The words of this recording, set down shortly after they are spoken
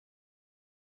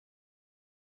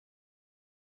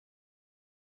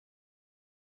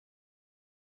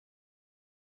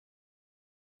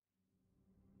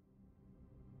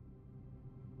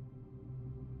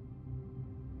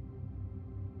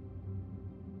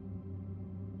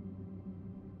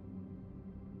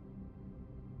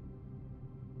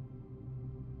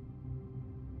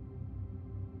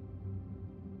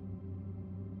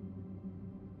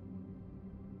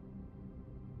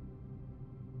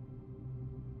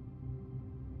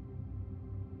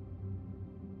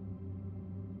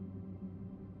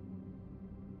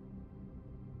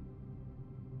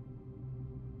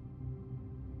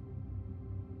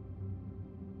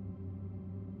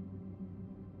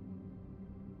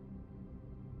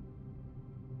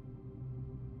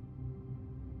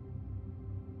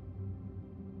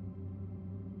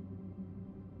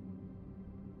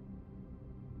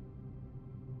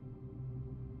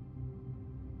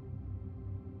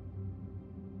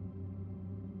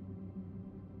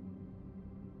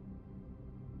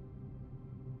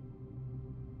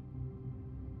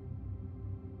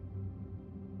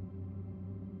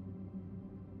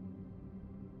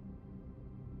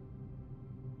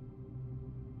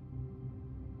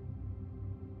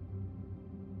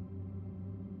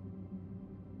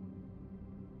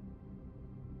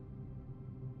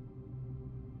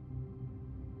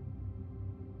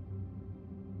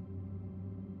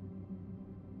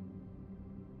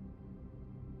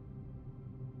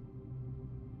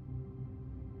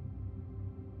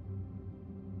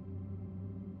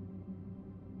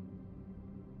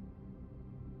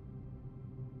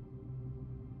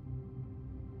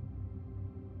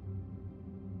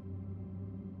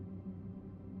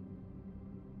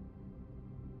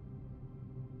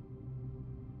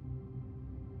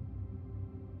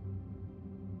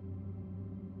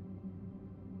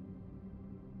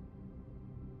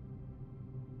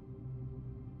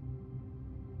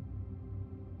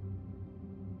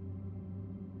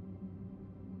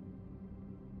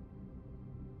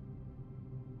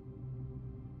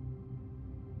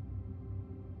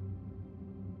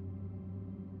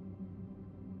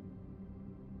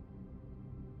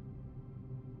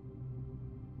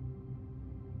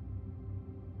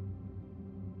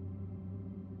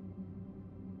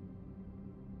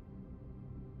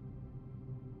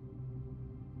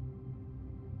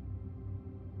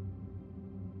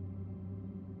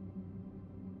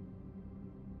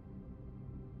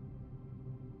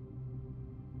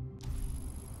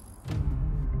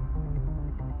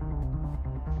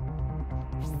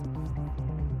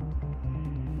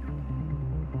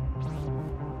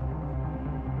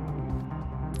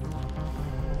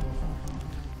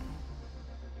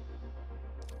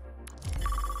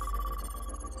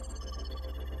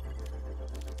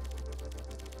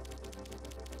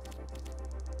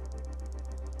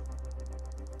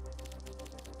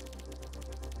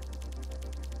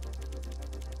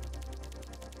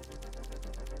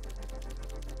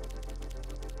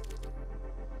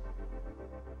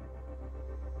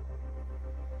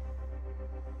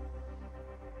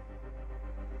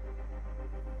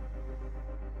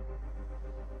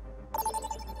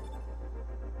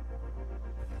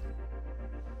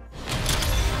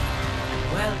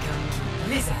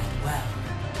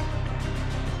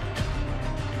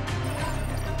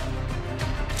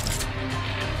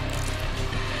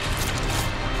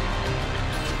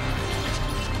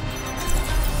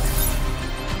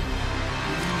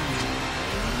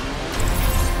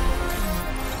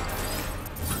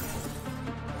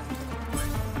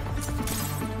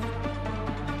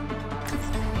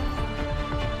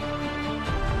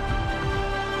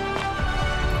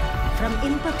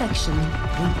imperfection,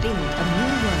 we build a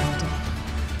new world.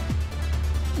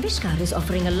 Vishkar is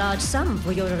offering a large sum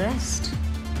for your arrest.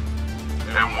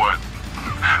 And what?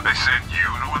 They sent you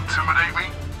to intimidate me?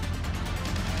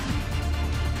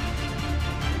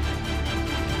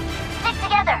 Stick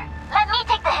together. Let me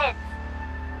take the hit.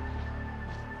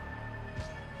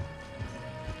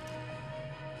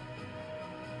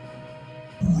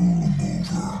 Roll 'em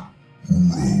over,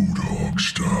 Roadhog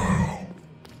style.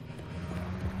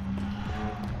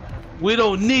 We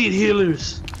don't need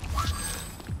healers.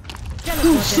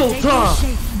 Who's so tough?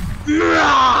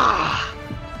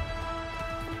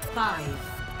 5,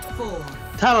 4.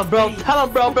 Tell him, bro. Tell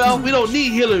him, bro. We don't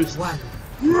need healers. 1.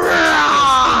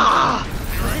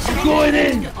 I'm going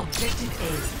in. Objective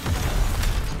A.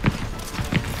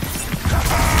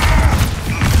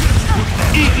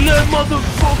 Eat little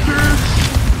motherfuckers.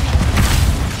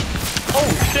 Oh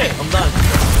shit, I'm done.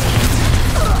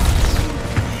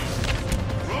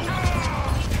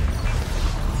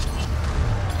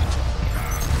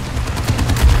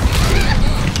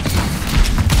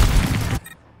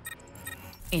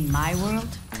 In my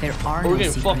world, there are We're no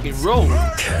getting secrets. fucking rolled.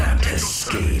 Can't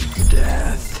escape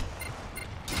death.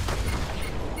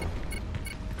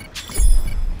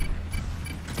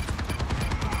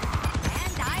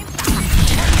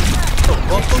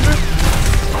 What, fucker?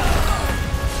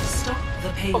 Stop the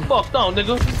pain. Oh, fuck down,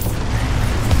 nigga.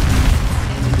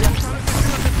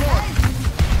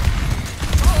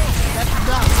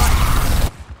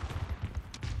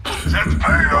 That's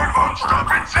payload won't stop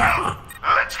itself.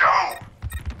 Let's go.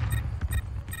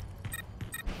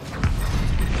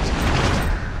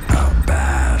 A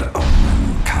bad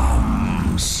omen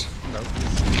comes.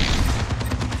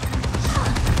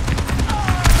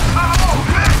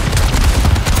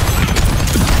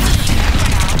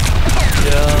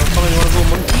 Yeah, somebody wanna go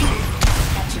monkey?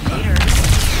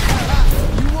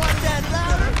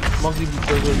 Monkey be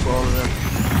so good for all of them.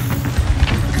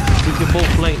 We can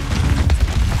both flank.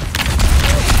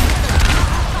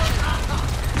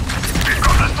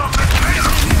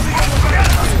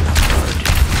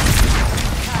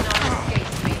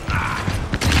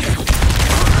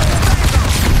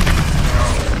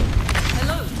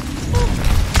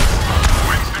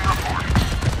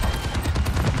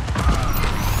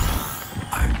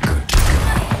 I'm good to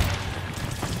go.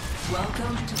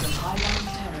 Welcome to the Highland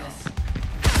Terrace.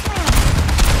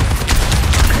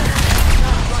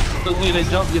 Look,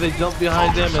 they jump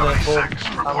behind them and then boom,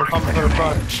 I'm coming for the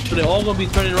front. So they're all gonna be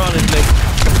turning around and like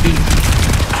compete.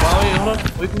 Wow, wait, hold on.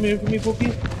 Wait for me,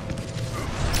 Pookie.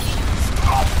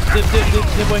 Dip,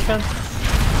 boyfriend.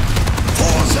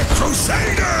 For the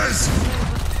Crusaders!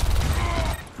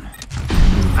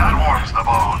 That warms the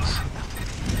bones.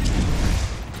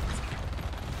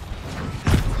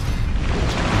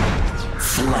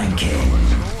 Flanking.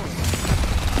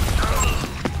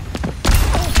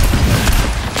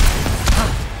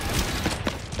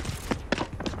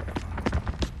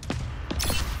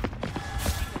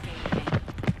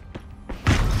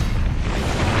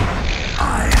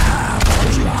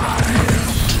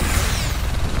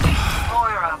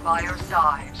 Moira by your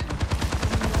side.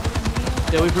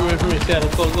 Yeah, wait for me. Yeah,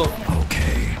 let's go.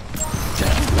 Okay.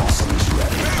 Death Blossom's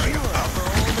ready.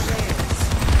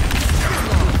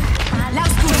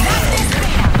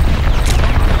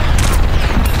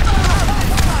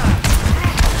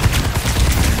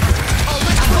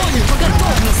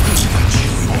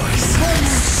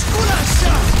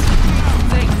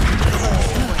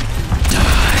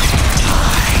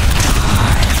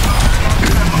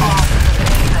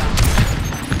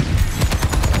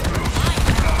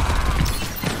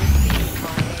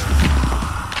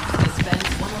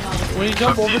 When you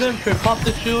jump over them, try pop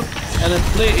the shield and then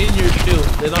play in your shield.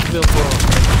 They're not built for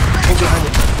go behind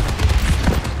it.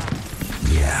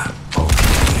 Yeah,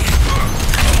 okay.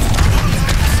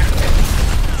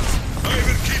 I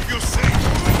will keep you safe.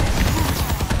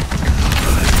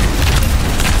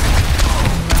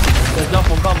 Yeah,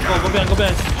 jump on, come, go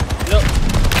behind. Yep.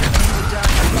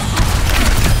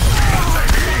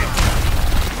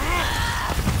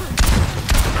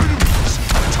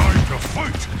 Time to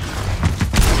fight.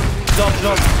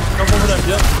 Jump over them,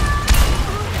 yep.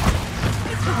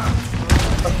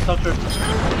 Touch her.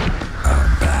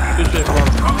 Good shit, come on.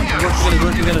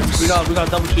 Work together. We got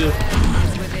double shield.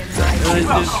 And then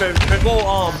just try go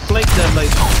flank them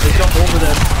like they jump over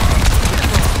them.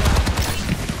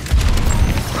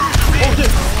 Oh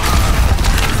shit!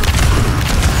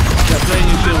 Yeah, playing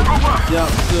your shield. Yeah,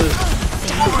 good.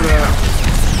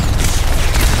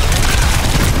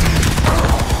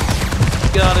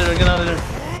 Get out of there.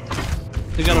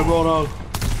 They got a roll dog.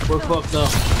 We're fucked now.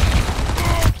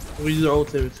 We use our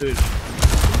ultimate too.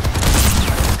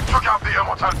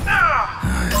 one time.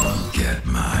 I'll get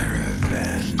my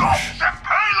revenge. Stop the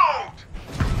payload!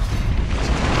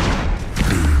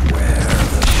 Beware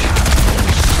the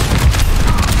shadows.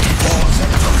 Force the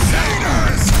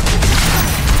Crusaders!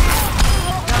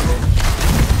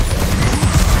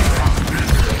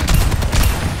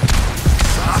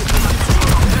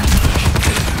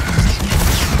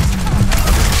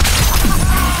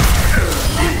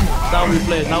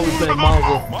 Now we play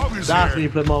Marvel. That's when you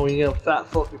play Marvel, you get a fat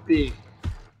fucking pig.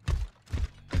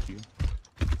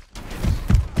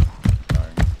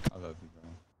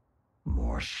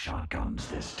 More shotguns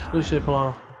this time. Good shit,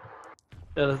 Palano.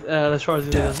 Yeah, let's try to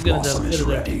do this. Death Get it Blossom there. is Get it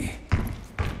there. ready.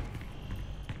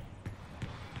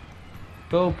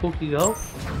 Go, Pookie, go.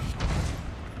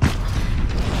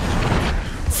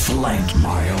 Flank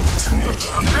my ultimate.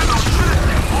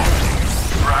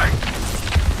 Right.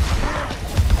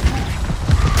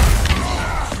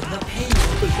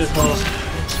 Good shit, Palano.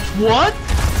 What?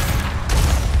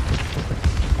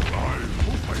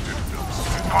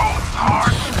 Both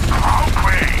hearts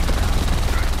broken.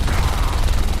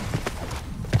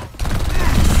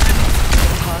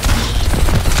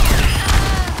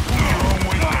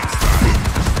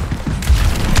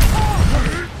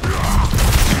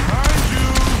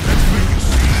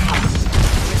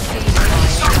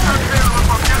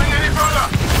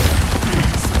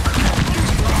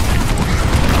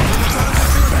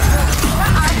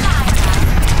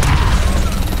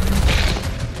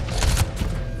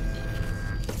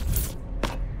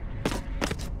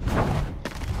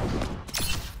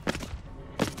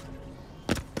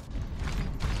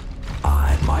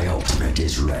 My ultimate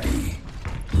is ready.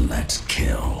 Let's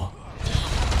kill.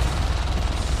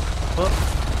 Beware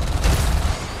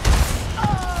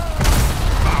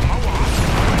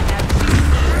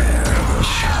the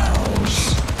shadows.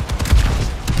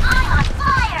 I'm on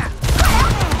fire!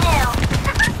 Now!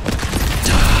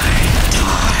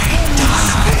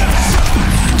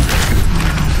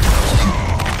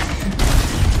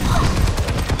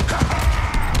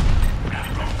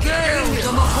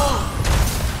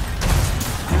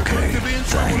 Okay,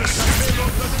 thanks.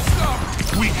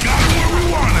 We got him where we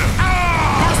want him.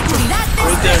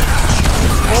 Right there.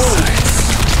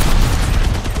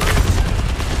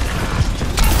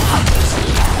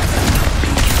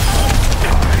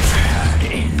 I've had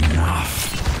enough.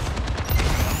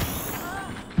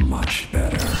 Much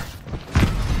better.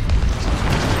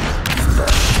 The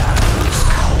shadows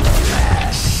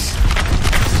coalesce.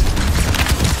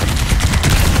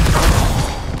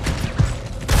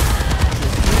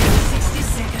 60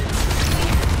 seconds.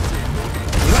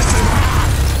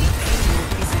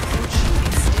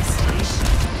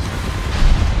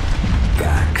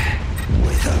 Back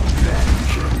with a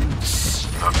vengeance.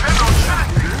 The payload shot.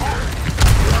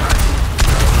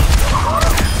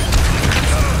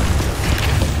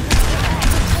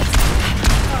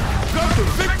 Got the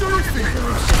victory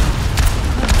fingers.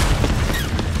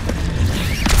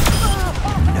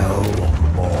 No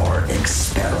more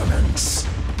experiments.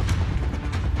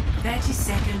 30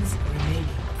 seconds remaining.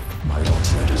 My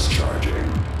ultimate is charging.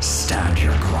 Stand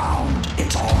your ground.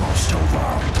 It's almost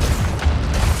over.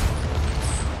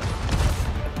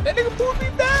 That nigga pulled me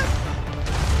back.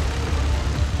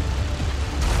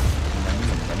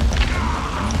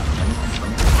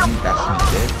 That's some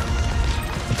shit.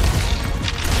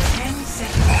 10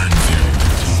 seconds.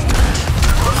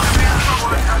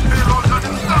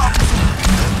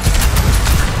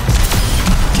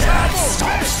 Death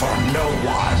stops for no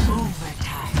one.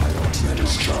 Overtime. My ultimate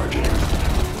is charging.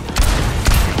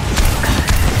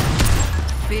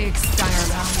 Big stunner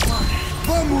round one.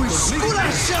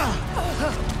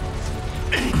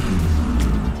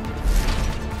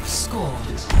 Score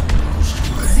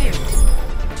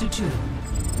 0-2.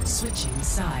 Switching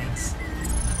sides.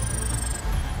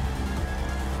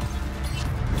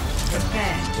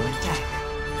 Prepare to attack.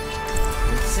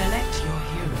 Select your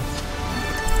hero.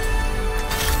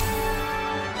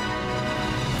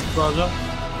 Roger.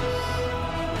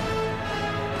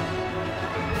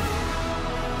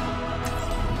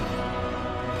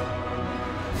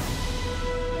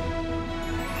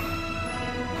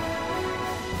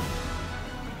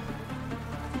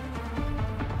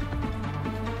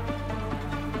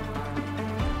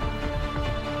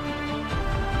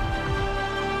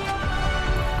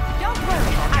 Don't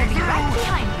worry, I'll be right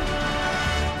behind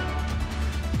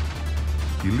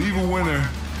you. You leave a winner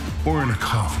or in a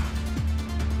coffin.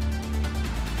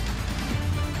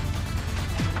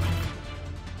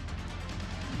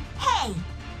 Hey,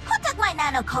 who took my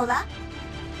nano cola?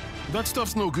 That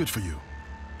stuff's no good for you.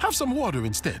 Have some water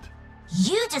instead.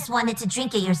 You just wanted to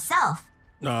drink it yourself.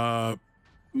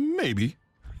 Maybe.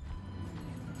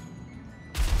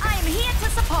 I'm here to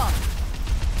support.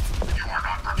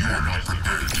 You are not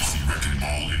prepared to see Wrecking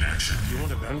Ball in action. Do you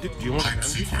want a bandage? Do you want a Type bandage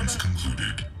for sequence that?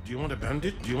 concluded. Do you want a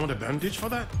bandage? Do you want a bandage for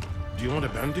that? Do you want a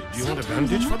bandage? Do you want a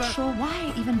bandage for that? Sure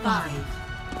why I even bother.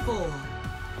 5, 4,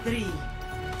 3,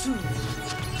 2,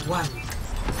 1.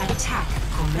 Attack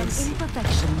commencing.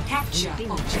 Imperfection Capture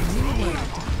within object. a new world.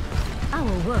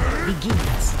 Our work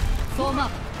begins. Form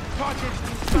up.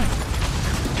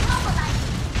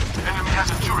 Enemy has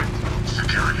a turret.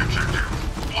 Securing objective.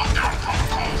 Lockdown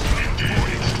protocols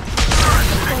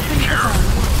engaged.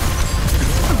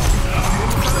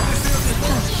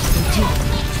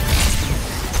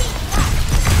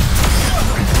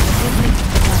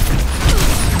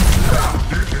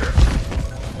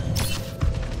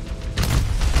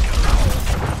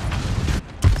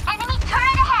 Enemy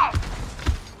turret ahead.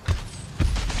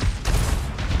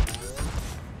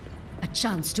 A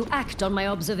chance to act on my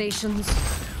observations.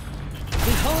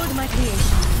 Behold my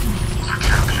creation. The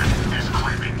champion is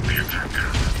claiming the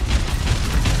objective.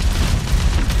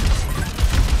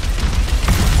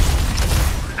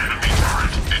 Enemy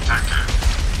turret detected.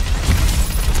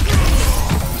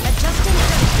 Adjusting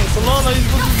surface. Solana, he's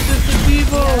looking at the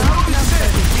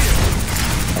people.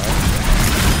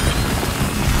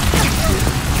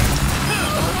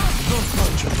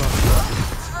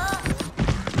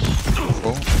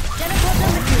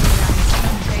 Teleporter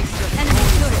materialized. Enemy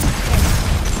turret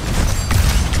ahead.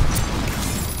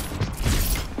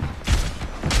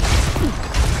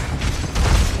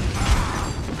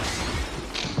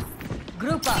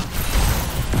 Group up.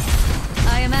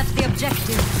 I am at the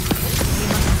objective. We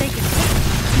must take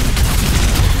it.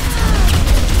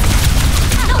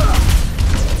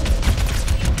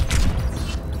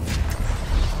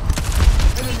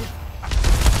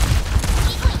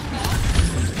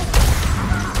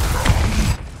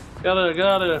 Get out of there, get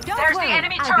out of there. Don't There's worry, the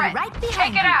enemy I'll turret. be right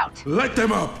behind Take it you. out. Light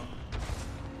them up!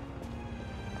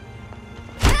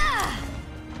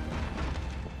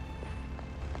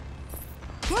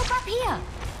 Group up here.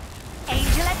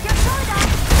 Angel at your shoulder.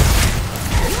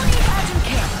 You need urgent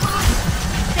care.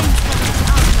 Thanks for the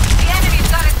help. The enemy's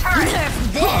got a turret. Nerf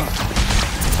this.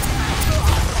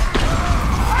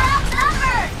 We're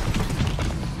outnumbered.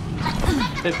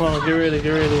 Hey, Solana, get ready,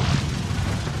 get ready.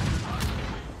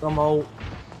 Come out.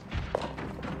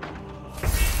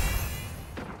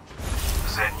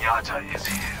 Zenyatta is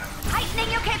here.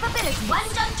 Heightening your capabilities. One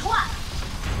done twice.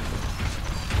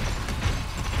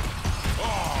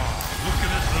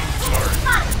 Looking at them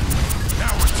flirt.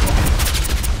 Now we're talking.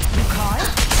 You call?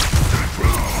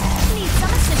 Need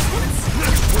some assistance?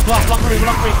 Block me,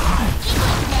 block me.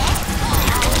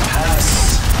 Pass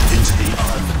into the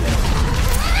unknown.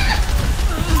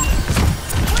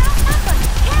 We're outnumbered.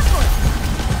 Careful.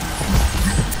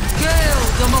 Gale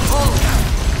the Mahol.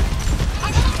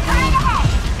 Enemy turret ahead.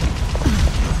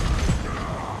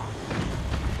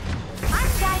 I'm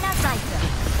Dinah Zyter.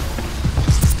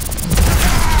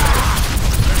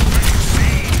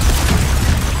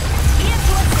 Here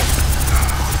to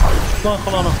assist. Come on,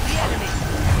 Solana.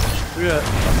 Yeah.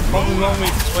 Hold me. Go in.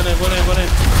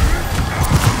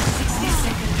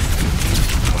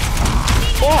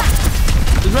 Oh!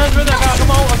 There's red right there.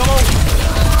 Come on.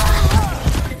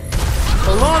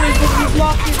 Solana, he's supposed to be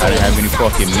blocking. I didn't have any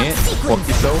fucking mint. Fuck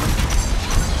yourself.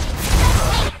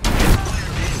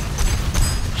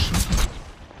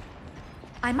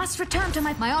 I must return to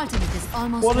my ultimate is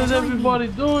almost What is ready. everybody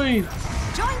doing?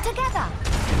 Join together.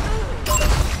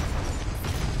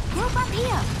 Group up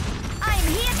here. I'm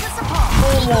here to support.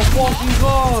 Oh my fucking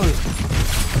god!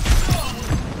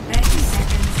 30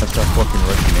 seconds. That's that fucking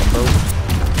Russian info.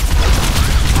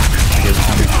 Every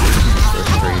time it's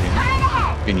frustrating.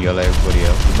 Can you yell at everybody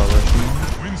else about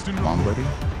Russian? Come on, buddy.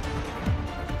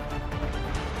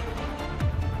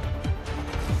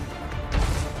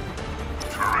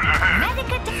 Turret ahead.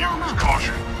 Medicate to form up.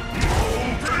 Caution.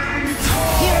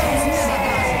 Heroes never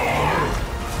die.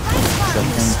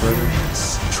 Something, brother.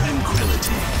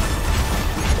 Tranquility.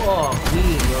 Oh, me,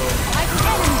 bro. I put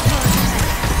enemy turret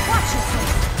ahead. Watch yourself.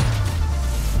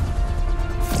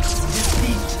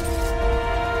 Defeat.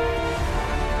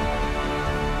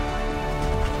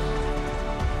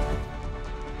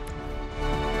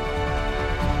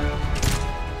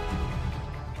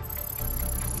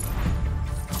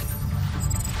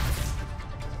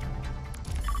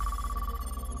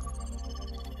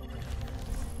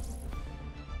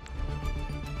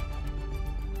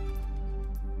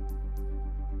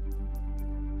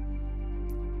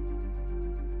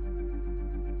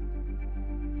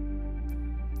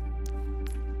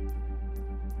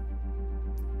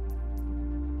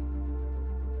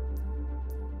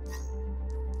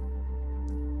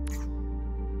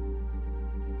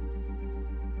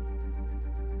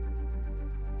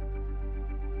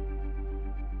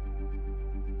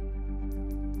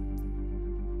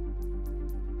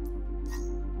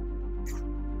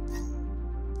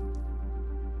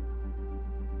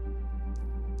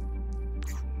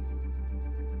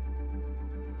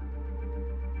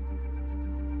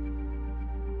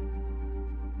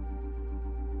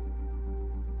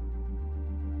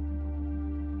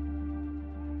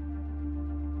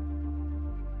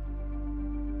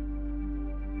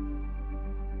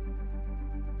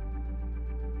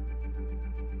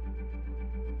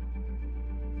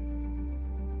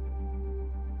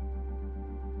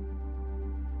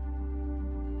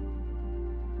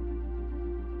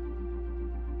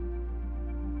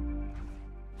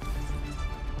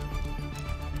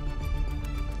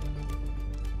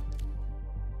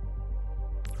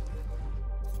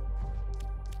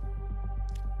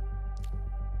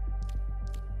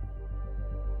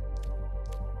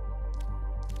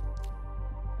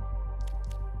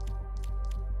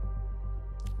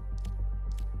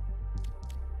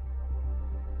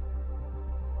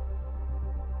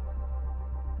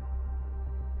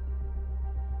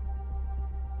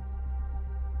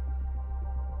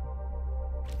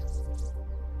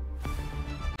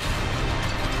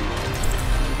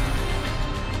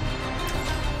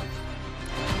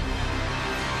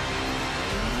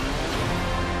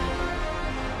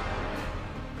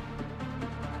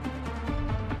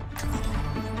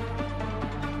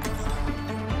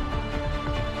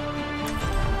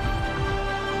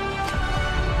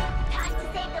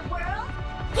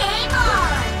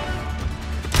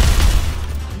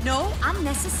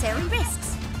 unnecessary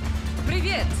risks.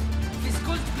 Привет!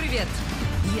 Физкульт, привет!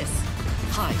 Yes.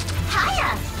 Hi.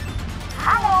 Hiya!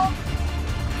 Hello.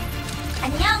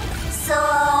 안녕. So,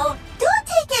 don't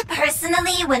take it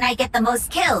personally when I get the most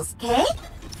kills, okay?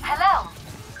 Hello.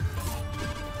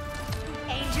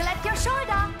 Angel at your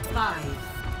shoulder. 5,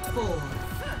 4,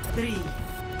 3,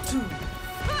 2,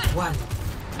 1.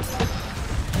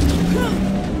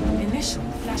 Initial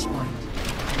flashpoint.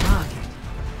 Target.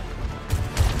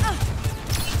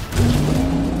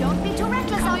 Don't be too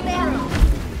reckless out there.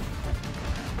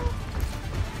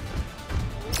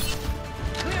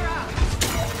 Clear out!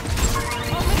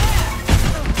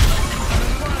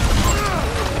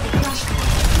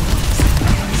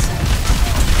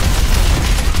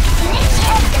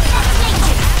 Initiate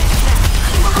detonation.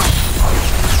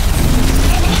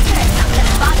 Enemy turret not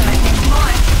gonna bother us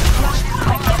anymore.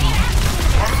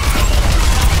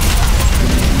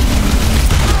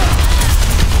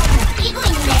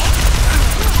 Eagling there.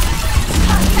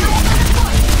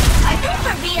 I think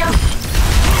for real.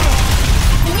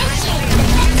 Initiate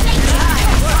detonation.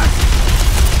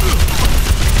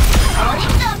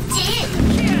 Holding up, dude.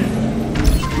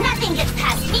 Nothing gets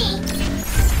past me.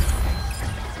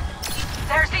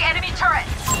 There's the enemy turret.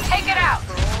 Take it out.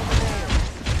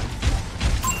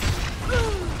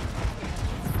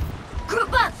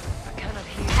 Group up.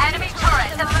 Enemy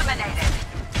turret eliminated.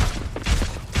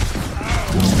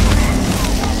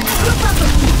 Group up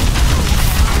with me.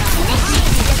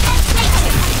 Initiate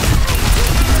detonation.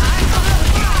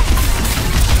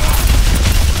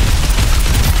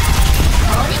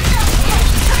 Holding up,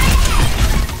 heavy turret.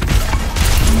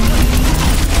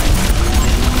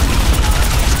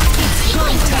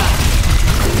 Eagling there.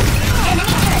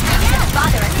 Enemy turret not gonna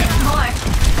bother us anymore.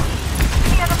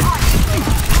 Near the point.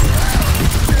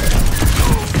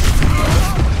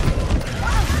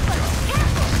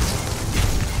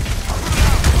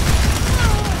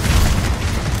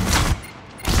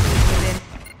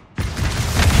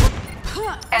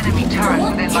 Enemy turret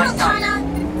within my sight.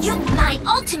 My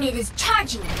ultimate is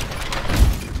charging.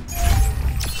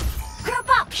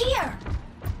 Group up here.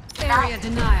 Area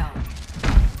denial.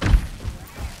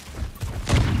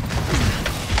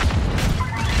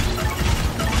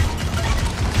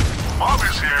 Mob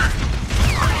is here.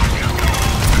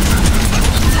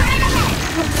 Turret ahead.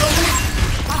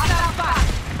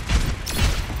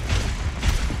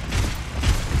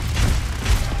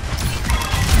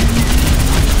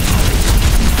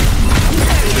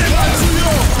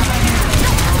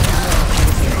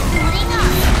 Moving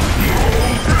up.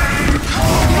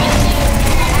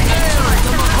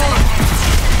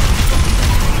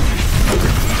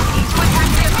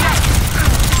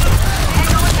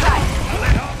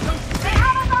 They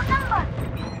have us outnumbered.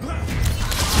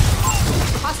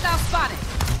 Hostile spotted.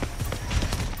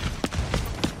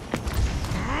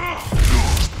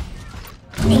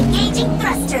 Engaging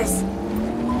thrusters.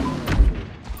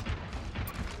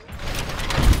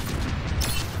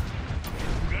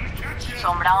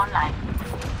 Sombra online.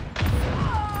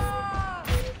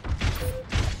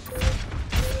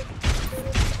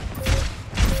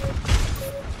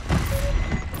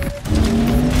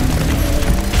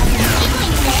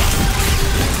 Eagling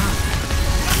there.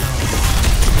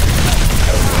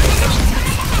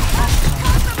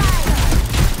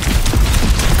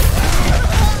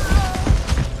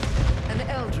 An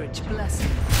eldritch blessing.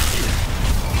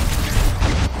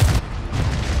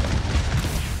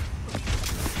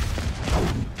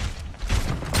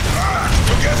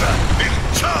 Together, we'll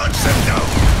charge them down.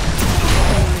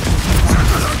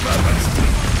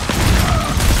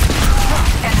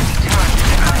 Enemy turret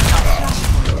within my sight.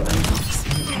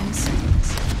 In 10 seconds.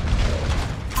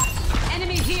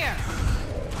 Enemy here.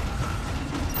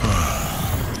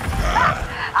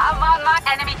 I'm on my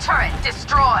enemy turret.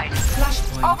 Destroyed.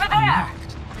 Flashpoint Over there.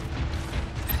 unlocked.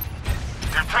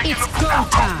 They're taking It's the go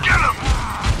time. Get him!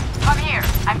 Come here.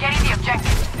 I'm getting the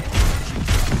objective.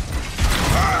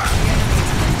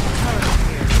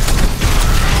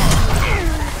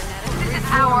 This is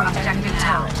our objective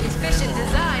now. Efficient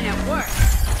design at work.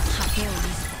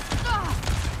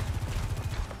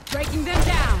 Breaking them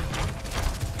down.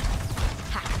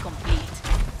 Hack complete.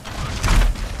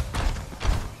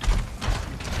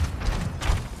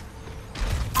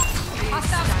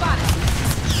 Hostile spotted.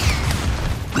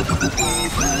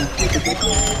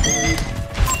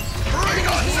 Bring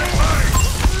on some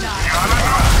fire!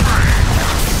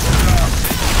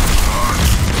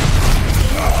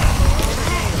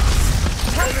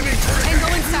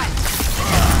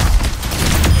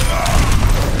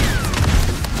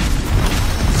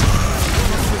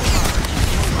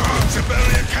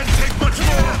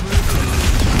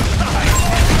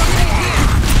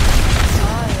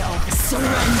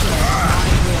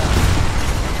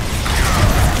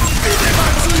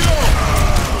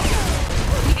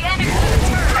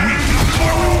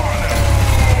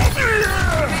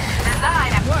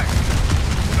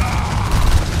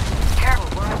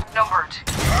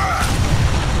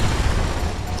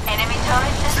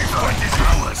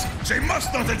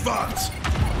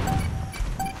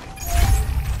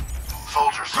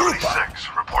 76,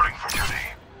 reporting for duty.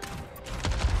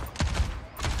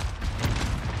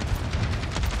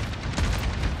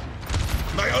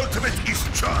 My ultimate is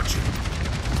charging.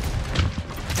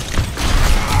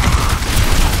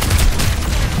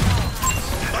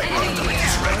 My ultimate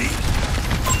is ready.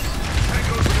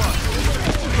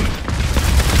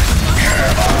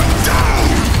 Hammer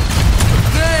down!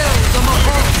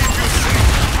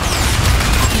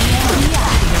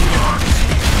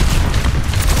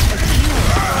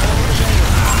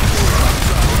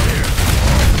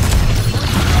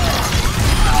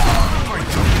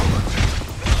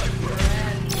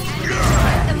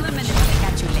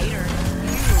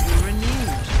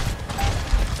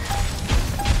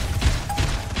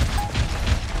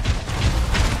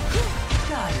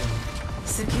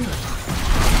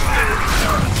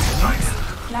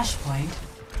 Flashpoint,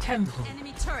 temple.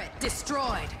 Enemy turret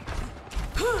destroyed.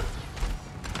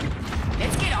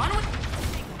 Let's get on with.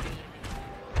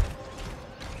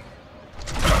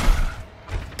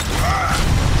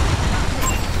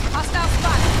 Hostile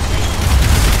spotted.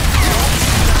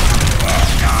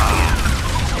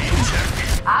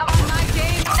 I'm on my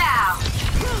game now.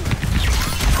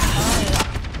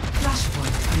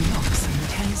 Flashpoint unlocks in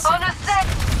 10 seconds. On a set.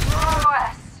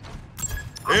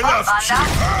 Enough,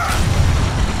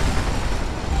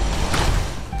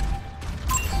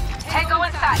 Tango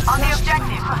inside. On the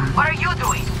objective. What are you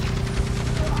doing?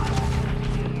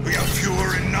 We are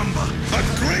fewer in number, but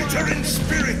greater in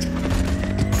spirit.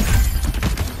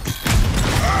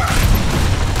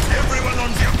 Everyone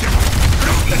on the objective.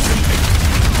 Don't let them take.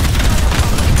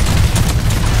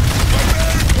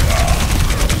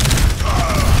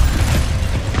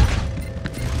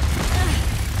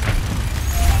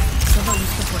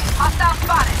 Hostile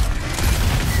spotted.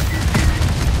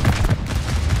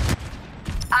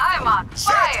 I'm on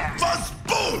fire. Buzz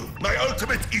bull! My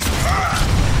ultimate is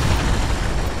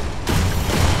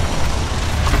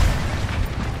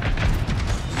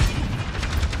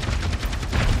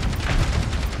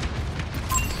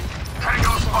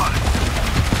Tango spotted.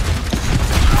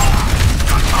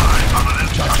 Good time. I'm an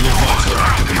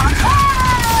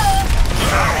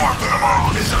That warms them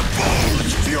all. is a bold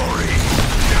fury.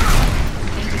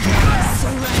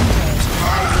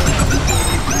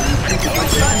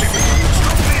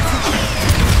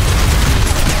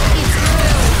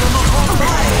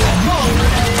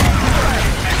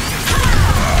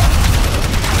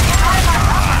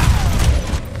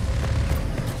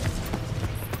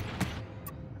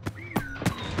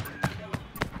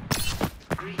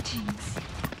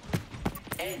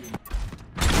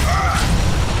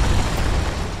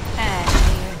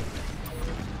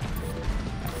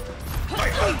 My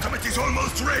ultimate is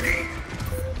almost ready.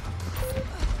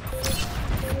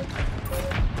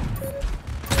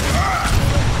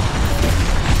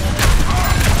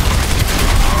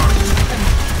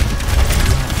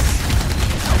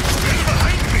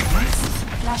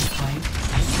 Flashpoint,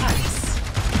 Paris.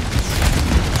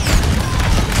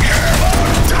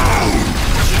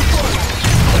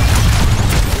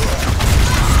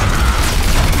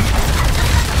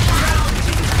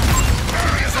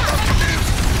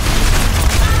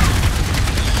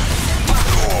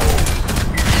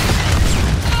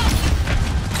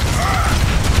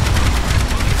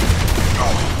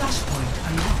 Flashpoint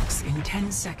unlocks in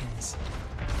 10 seconds.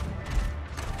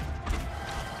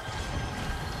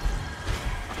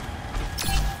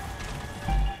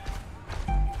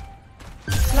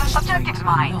 Objective's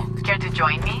mine. Care to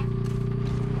join me?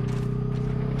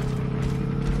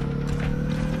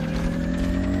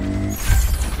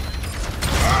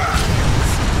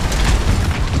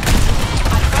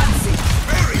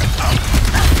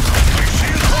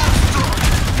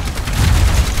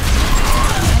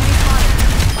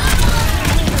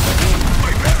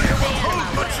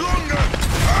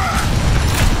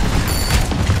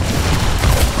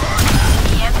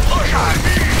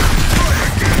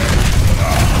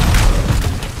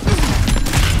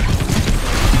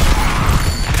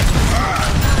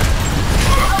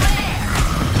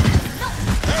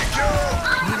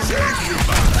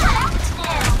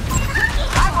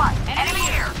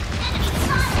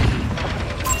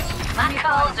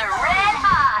 Coals are red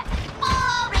hot.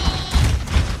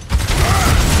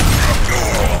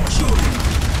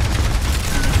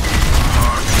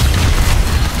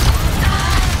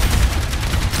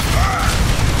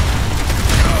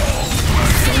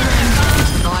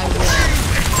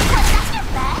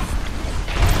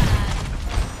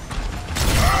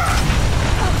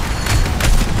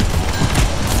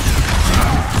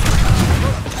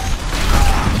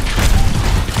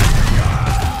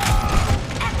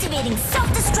 Activating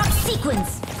self-destruct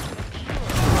sequence.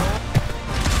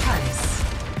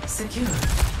 Paris.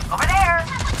 Secure.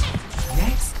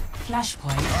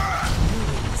 Flashpoint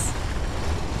ruins.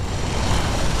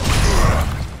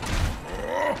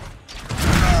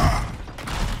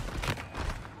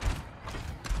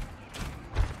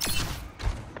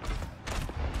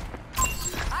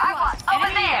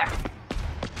 Over there!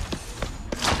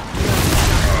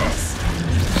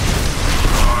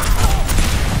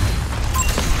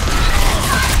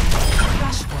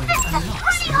 Flashpoint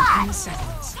unlocks in 10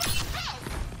 seconds.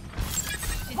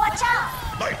 Watch out!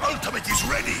 My ultimate is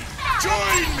ready!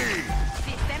 Join me!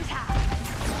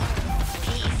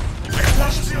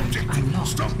 Flashpoint unlocked.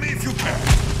 Stop me if you can!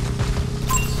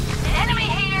 Enemy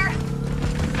here!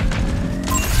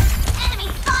 Enemy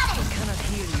spotted! Cannot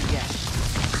hear you yet.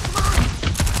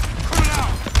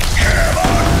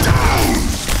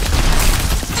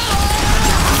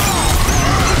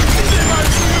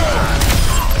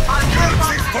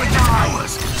 Galaxy's point is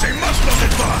ours! They must not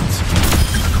advance!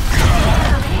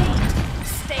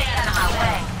 Stay out of my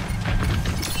way.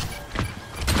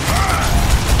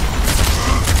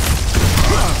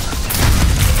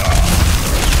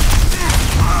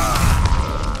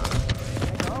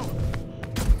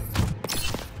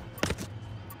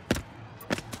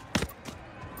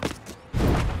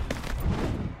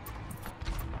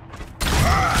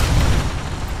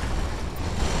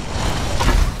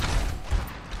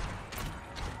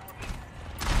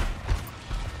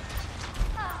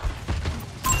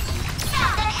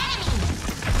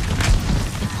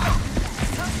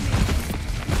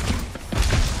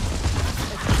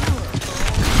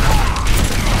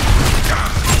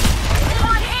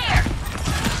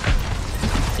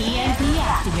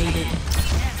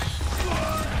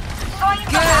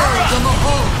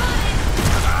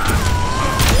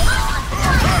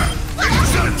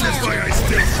 That's why I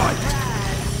still fight!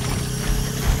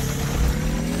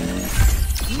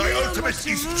 My ultimate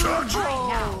is charged!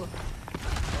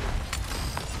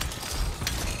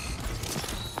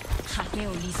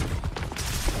 Hackeo listo.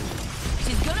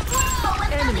 She's gonna blow!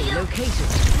 Enemy located.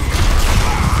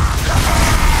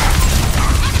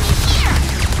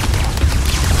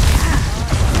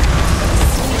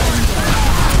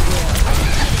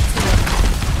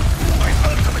 My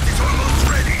ultimate is almost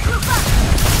ready!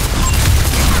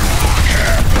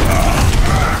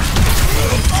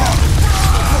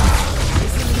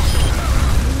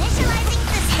 Initializing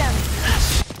system.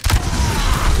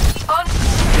 On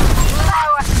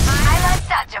power. I like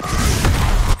touch him.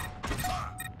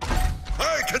 I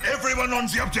can everyone on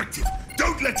the objective!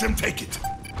 Don't let them take it!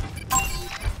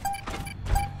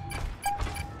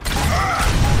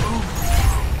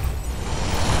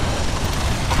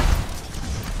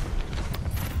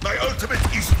 My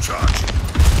ultimate is charged!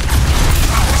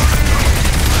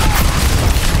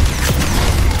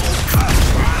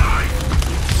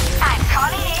 I'm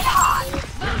calling it hot.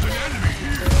 There's an enemy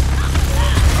here!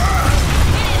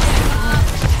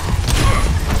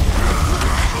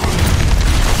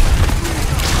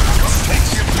 Take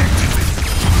the objective!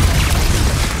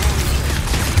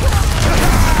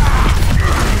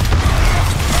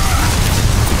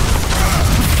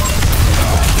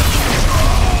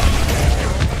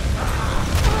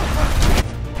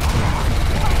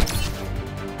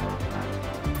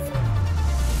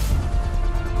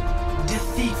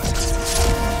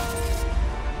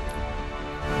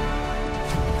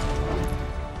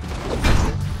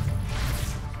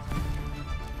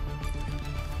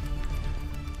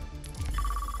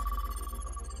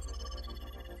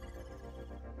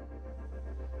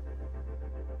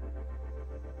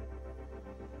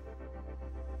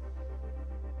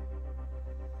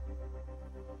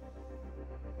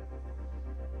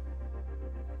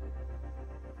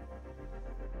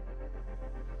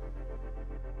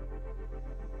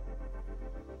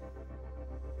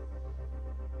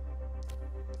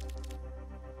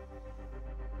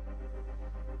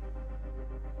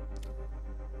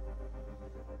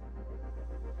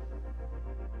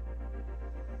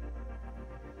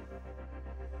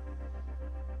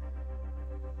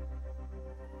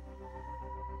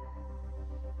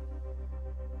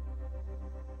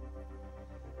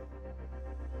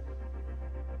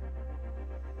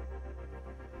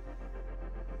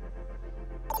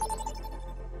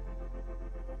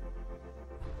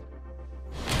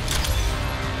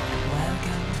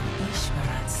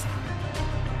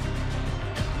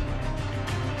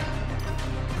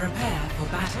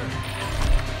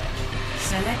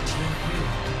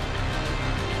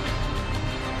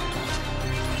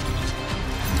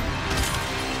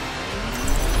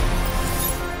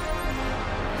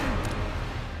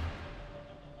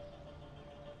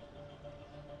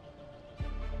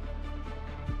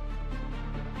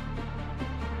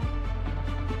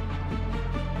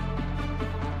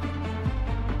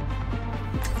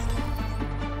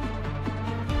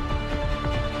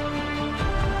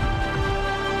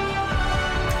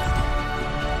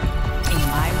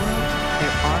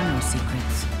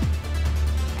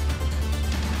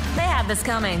 had this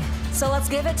coming, so let's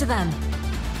give it to them.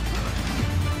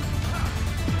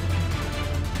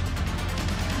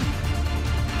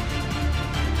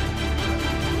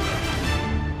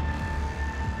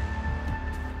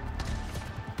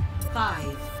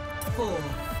 Five, 4,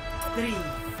 3,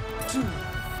 2,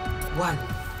 1.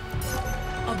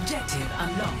 Objective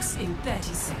unlocks in 30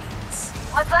 seconds.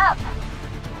 What's up?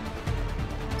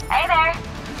 Hey there.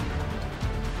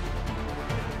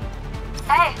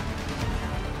 Hey.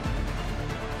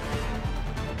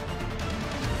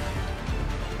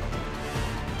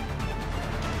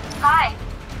 Hi.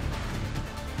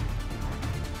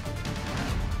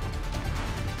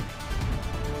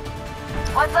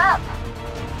 What's up?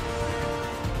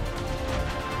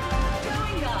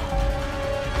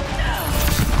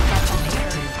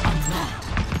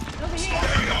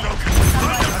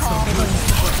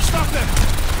 Stop them!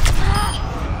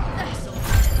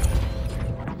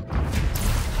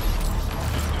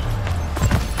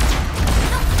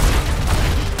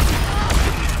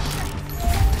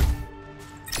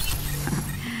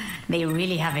 They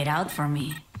really have it out for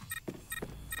me.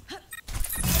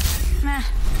 Nah,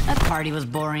 that party was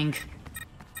boring.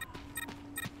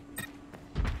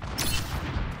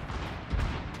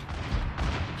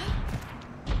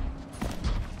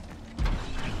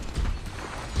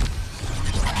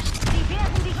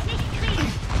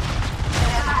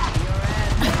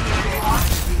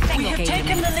 We have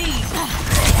taken the lead.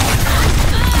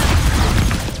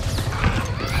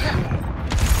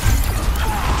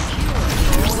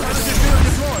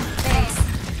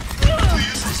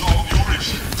 Please resolve your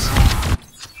issues.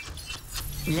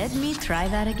 Let me try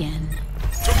that again.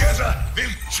 Together, we'll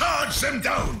charge them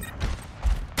down.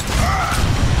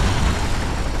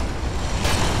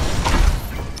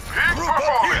 Peak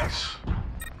performance.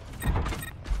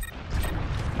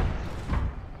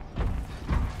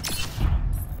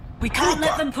 We can't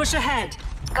let them push ahead.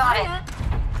 Got it.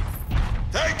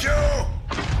 Thank you.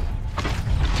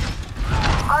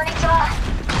 Arnica.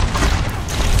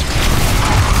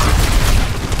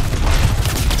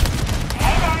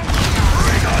 Hey there.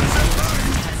 Bring on the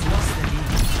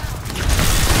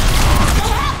They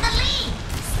have the lead.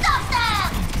 Stop them.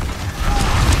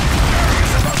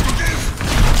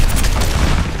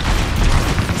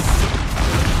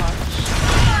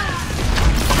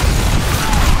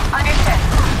 Understood.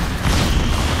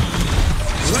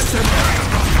 Let them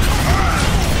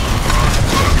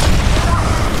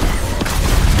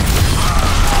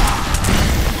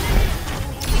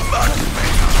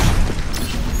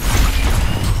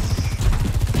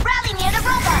Rally near the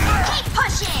robot. Keep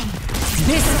pushing.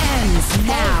 This ends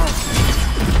now.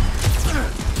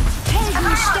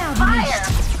 Fire.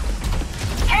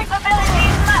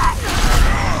 Capabilities max.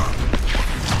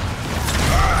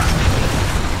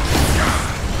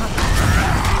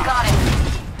 Got it.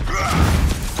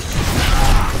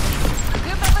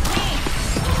 Group up with me.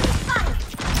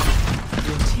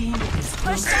 Your team is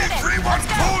Push it. Everyone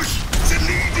push! The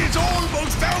lead is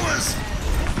almost ours!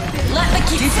 Let me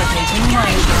keep duplicating my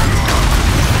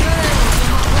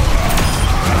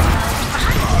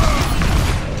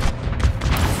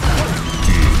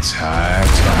It's high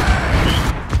time.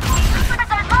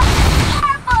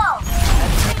 Careful!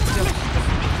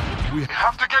 We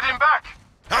have to get him back!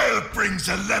 I'll bring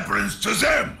the labyrinth to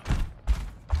them!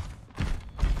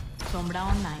 Sombra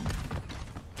online.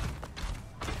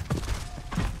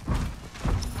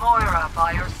 Moira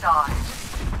by your side.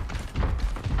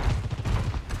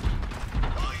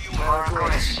 You're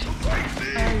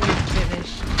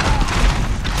finished.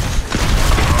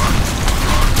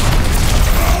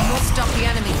 You must stop the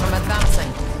enemy from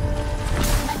advancing.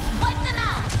 Wipe them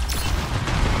out!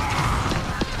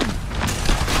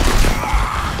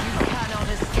 You cannot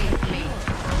escape me.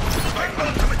 My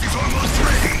ultimate is almost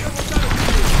ready!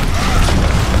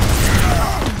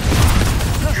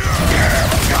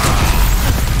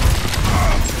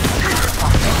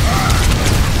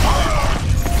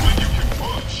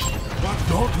 But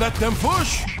don't let them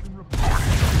push!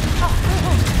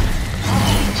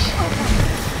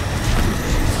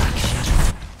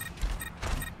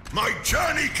 My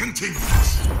journey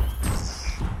continues!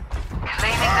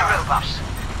 Claiming the robot.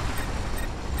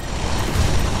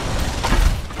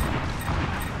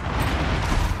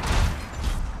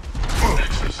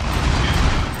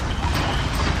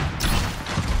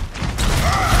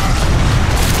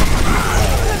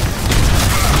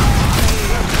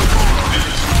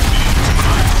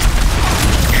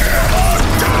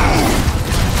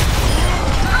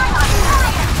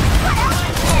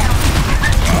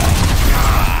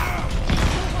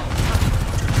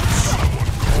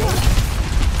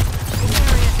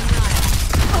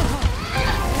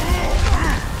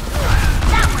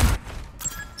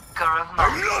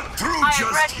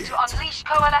 Getting ready to unleash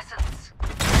coalescence.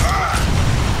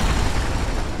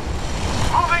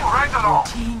 Moving right Your along.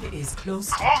 team is close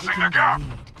to Closing taking the the gap. lead.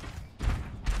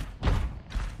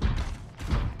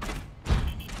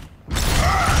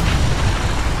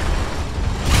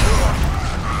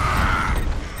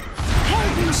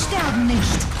 Helden sterben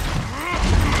nicht.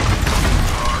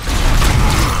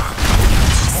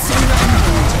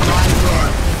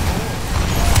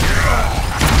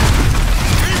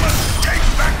 Take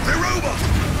back the robot.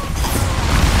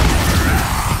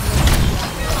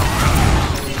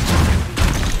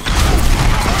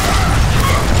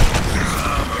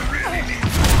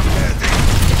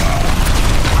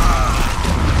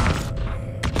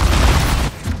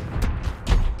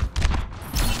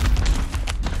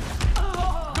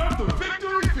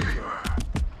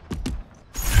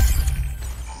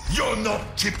 You're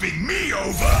not tipping me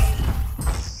over!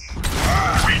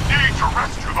 We need to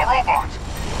rescue the robot!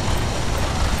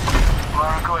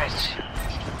 Margaret.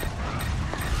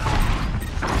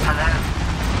 Hello?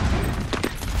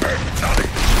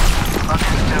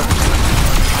 Understood.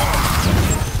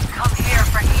 Come here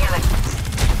for healing.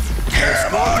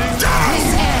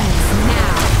 This ends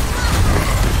now.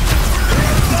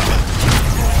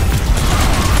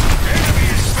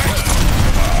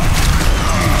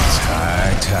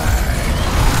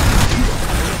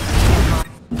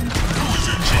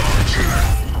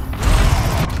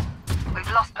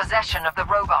 We've lost possession of the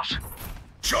robot.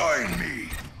 Join me!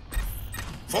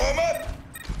 Form up!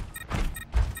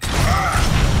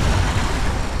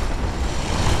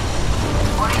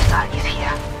 What is that you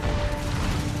hear?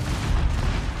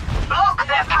 Block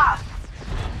their path!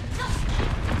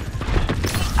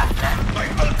 My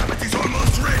ultimate is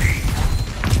almost ready!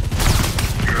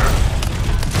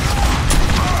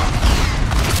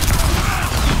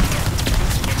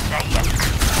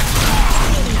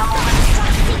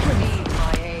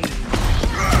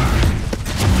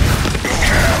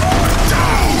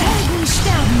 Helden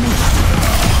sterben nicht.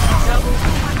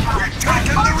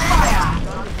 Taking the robot!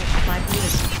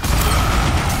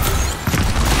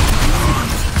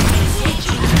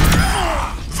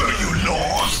 Were you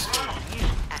lost?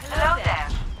 Hello there.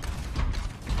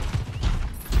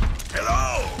 Hello!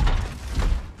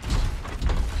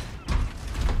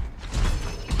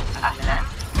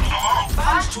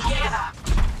 Band together.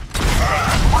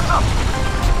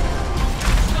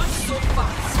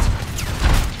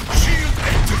 Shield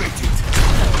activated!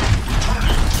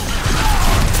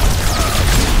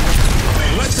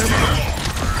 Let them out!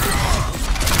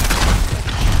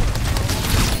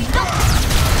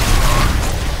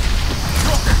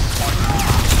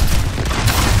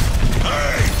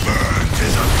 Hey, burn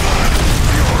is a blood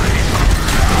fury!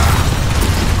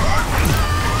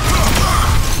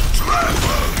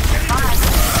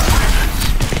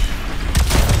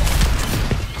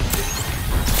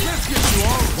 Let's get you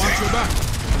all! Watch your back!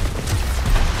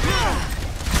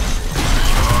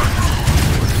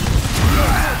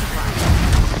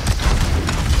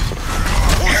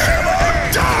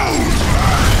 Hammer down!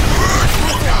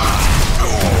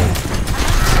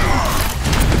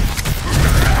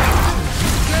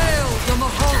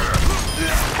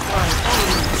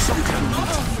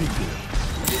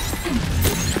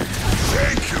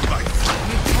 Thank you, my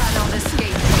friend. Cannot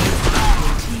escape.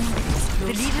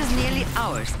 The lead is nearly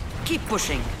ours. Keep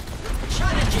pushing.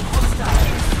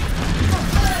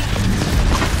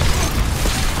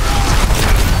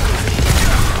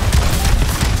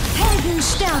 Helden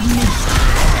sterben nicht.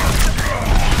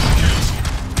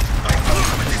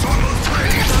 It's almost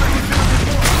ready!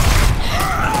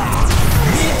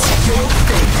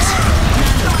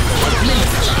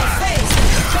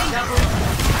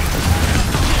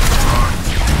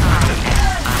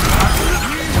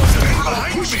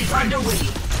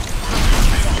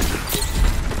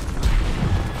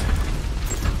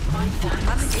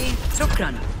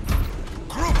 شكرا.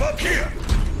 Group up here!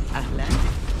 أهلا.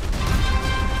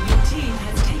 Your team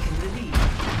has taken the lead.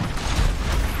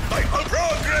 My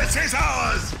progress is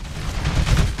ours!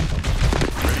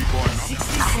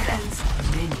 60 seconds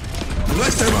remaining.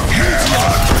 Let them out!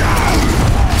 Hammer down!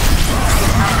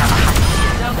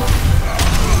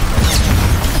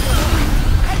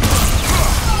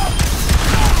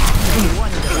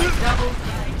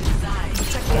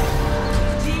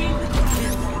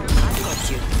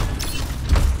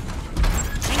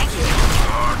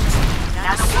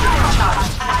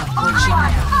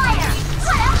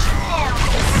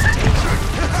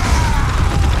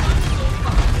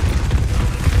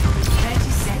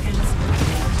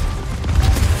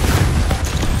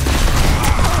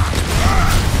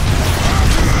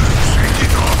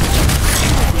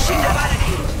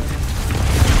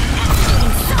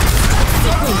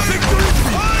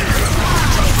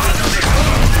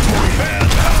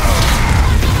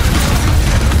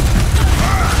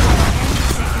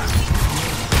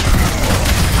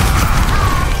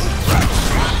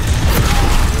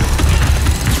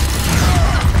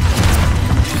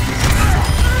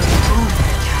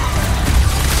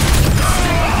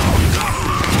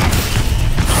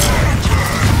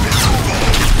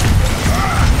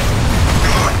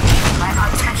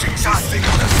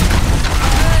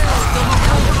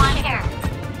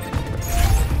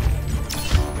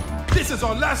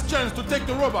 last chance to take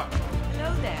the robot.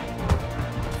 Hello there.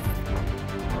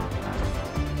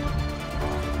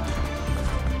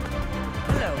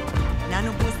 Hello.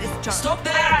 Nano boost is charged. Stop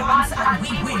there once and we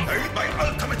win. Hey, my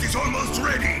ultimate is almost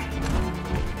ready.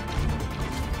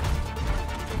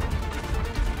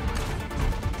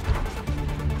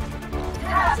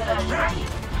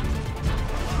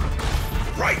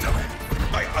 Right away.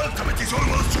 My ultimate is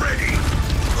almost ready.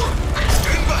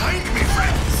 Stand behind me,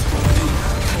 friends.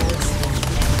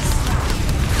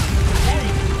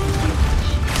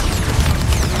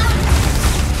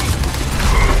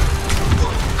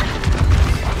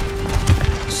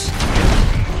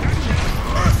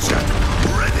 Earthshack,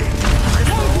 ready.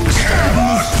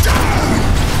 Hammer down.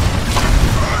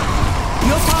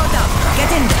 You're powered up.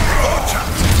 Get in there.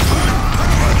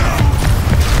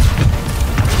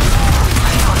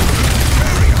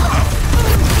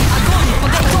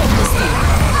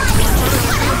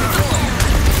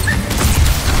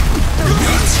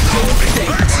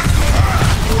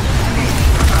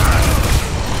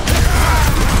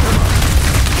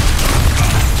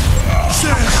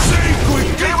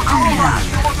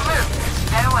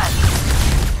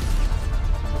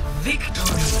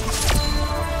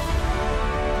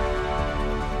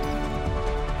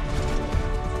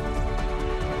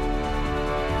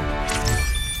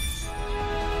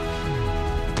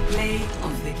 Play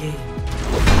of the game.